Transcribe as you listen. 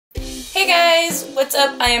What's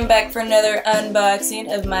up? I am back for another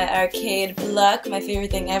unboxing of my arcade block, my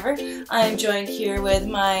favorite thing ever. I am joined here with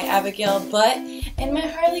my Abigail Butt and my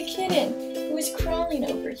Harley Kitten, who is crawling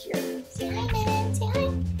over here. Say hi, Megan. Say hi.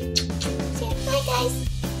 Say hi, guys.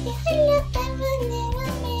 Say hello,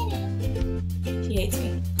 everyone. She hates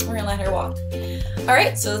me. We're gonna let her walk.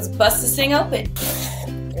 Alright, so let's bust this thing open.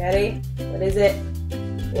 Ready? What is it?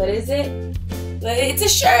 What is it? It's a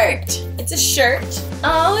shirt! It's a shirt.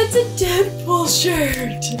 Oh, it's a Deadpool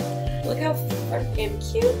shirt! Look how fucking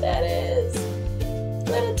cute that is.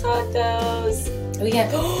 Little tacos. We have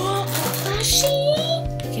plushie.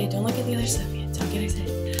 Okay, don't look at the other stuff yet. Don't get excited.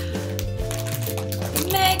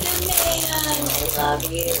 Megaman! I love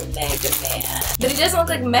you, Megaman. But he doesn't look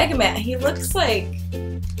like Megaman. He looks like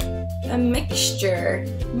a mixture.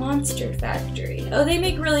 Monster Factory. Oh, they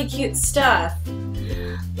make really cute stuff.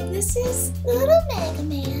 This is little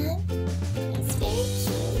Megaman. That's very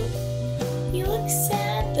cute. He looks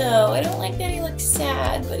sad though. I don't like that he looks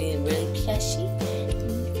sad, but he's really plushy.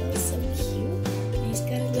 And he feels so cute. And he's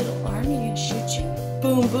got a little arm. He's gonna shoot you.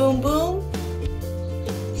 Boom, boom, boom.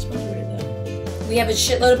 It's really weird though. We have a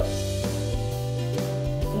shitload of.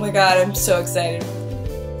 Oh my god, I'm so excited.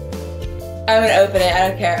 I'm gonna open it. I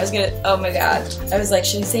don't care. I was gonna. Oh my god. I was like,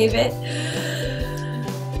 should I save it?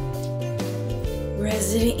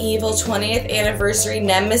 Resident Evil 20th Anniversary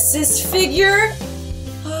Nemesis figure?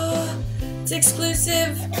 Oh, it's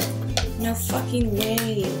exclusive. No fucking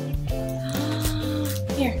way.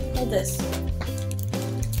 Here, hold this.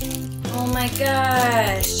 Oh my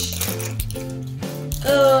gosh.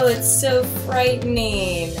 Oh, it's so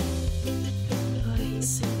frightening. Oh, he's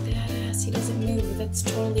so badass. He doesn't move, but that's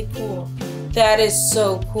totally cool. That is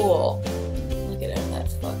so cool. Look at him, that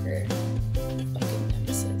fucker.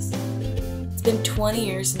 It's been 20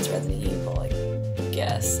 years since Resident Evil, I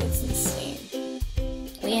guess. That's insane.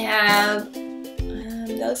 We have,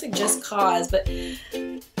 that looks like Just Cause, but,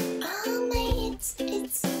 Oh my, is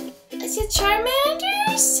it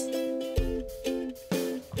Charmanders?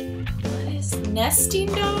 What is,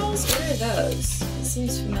 nesting dolls? What are those? This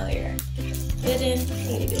seems familiar. Hidden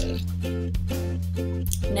hated.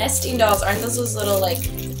 Nesting dolls, aren't those little, like,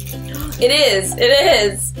 it is!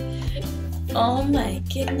 Oh my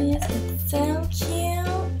goodness, it's so cute.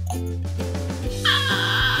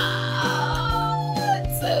 Oh,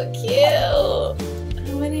 it's so cute.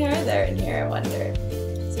 How many are there in here, I wonder?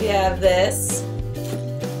 So we have this.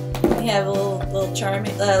 We have a little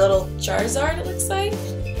Charizard, it looks like.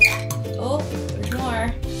 Oh, there's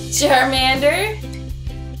more. Charmander.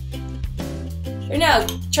 Or no,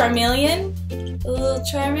 Charmeleon. A little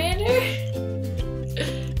Charmander.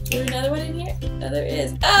 Is there another one in here? Oh, there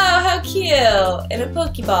is. Oh, how cute! And a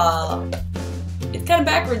Pokeball. It's kind of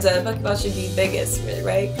backwards though. The Pokeball should be biggest, really,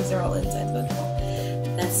 right? Because they're all inside the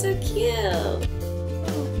Pokeball. That's so cute.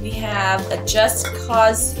 We have a Just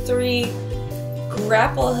Cause 3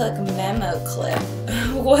 grapple hook memo clip.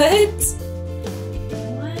 What?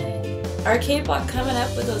 What? Arcade Block coming up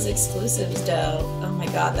with those exclusives, though. Oh my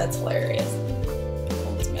god, that's hilarious.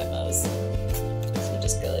 Old memos. So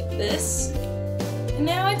just go like this. And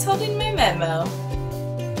now it's holding my memo.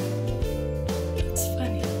 It's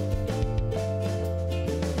funny.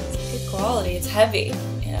 It's good quality. It's heavy.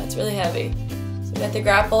 Yeah, it's really heavy. So we got the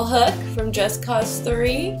grapple hook from Just Cause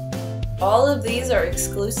 3. All of these are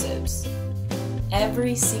exclusives.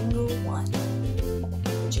 Every single one.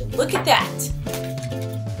 Would you look at that?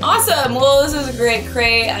 Awesome! Well, this is a great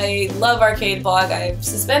crate. I love Arcade Block. I've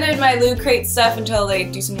suspended my Loot Crate stuff until they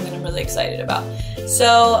do something that I'm really excited about.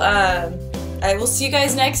 So, I will see you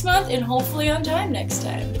guys next month and hopefully on time next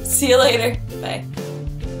time. See you later. Bye.